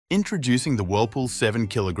Introducing the Whirlpool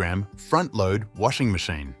 7kg front-load washing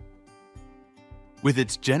machine. With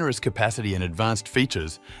its generous capacity and advanced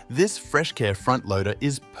features, this fresh care front loader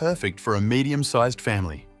is perfect for a medium-sized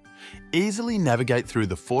family. Easily navigate through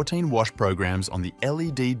the 14 wash programs on the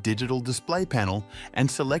LED digital display panel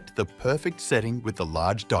and select the perfect setting with the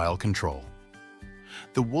large dial control.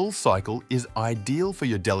 The wool cycle is ideal for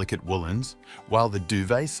your delicate woolens, while the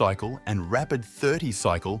duvet cycle and rapid 30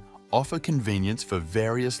 cycle offer convenience for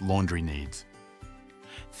various laundry needs.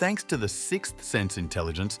 Thanks to the sixth sense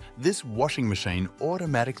intelligence, this washing machine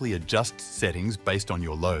automatically adjusts settings based on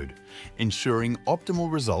your load, ensuring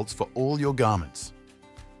optimal results for all your garments.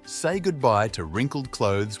 Say goodbye to wrinkled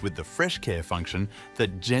clothes with the Fresh Care function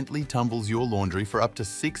that gently tumbles your laundry for up to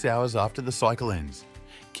 6 hours after the cycle ends,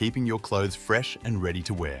 keeping your clothes fresh and ready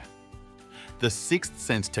to wear. The sixth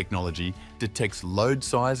sense technology detects load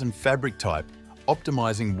size and fabric type,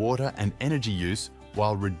 optimizing water and energy use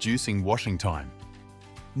while reducing washing time.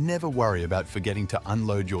 Never worry about forgetting to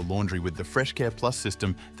unload your laundry with the Fresh Care Plus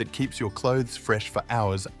system that keeps your clothes fresh for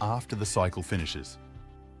hours after the cycle finishes.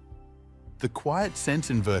 The Quiet Sense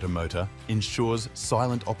inverter motor ensures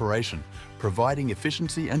silent operation, providing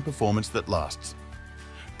efficiency and performance that lasts.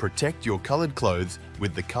 Protect your coloured clothes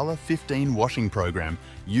with the Colour 15 washing program,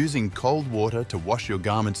 using cold water to wash your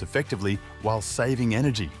garments effectively while saving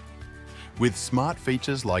energy. With smart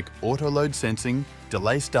features like auto load sensing,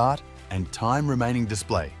 delay start, and time remaining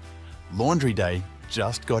display, laundry day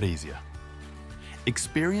just got easier.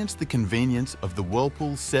 Experience the convenience of the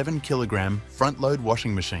Whirlpool 7kg front load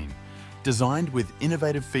washing machine, designed with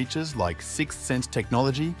innovative features like sixth sense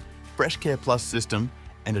technology, Fresh Care Plus system,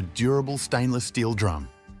 and a durable stainless steel drum.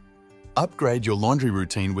 Upgrade your laundry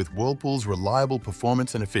routine with Whirlpool's reliable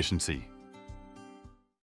performance and efficiency.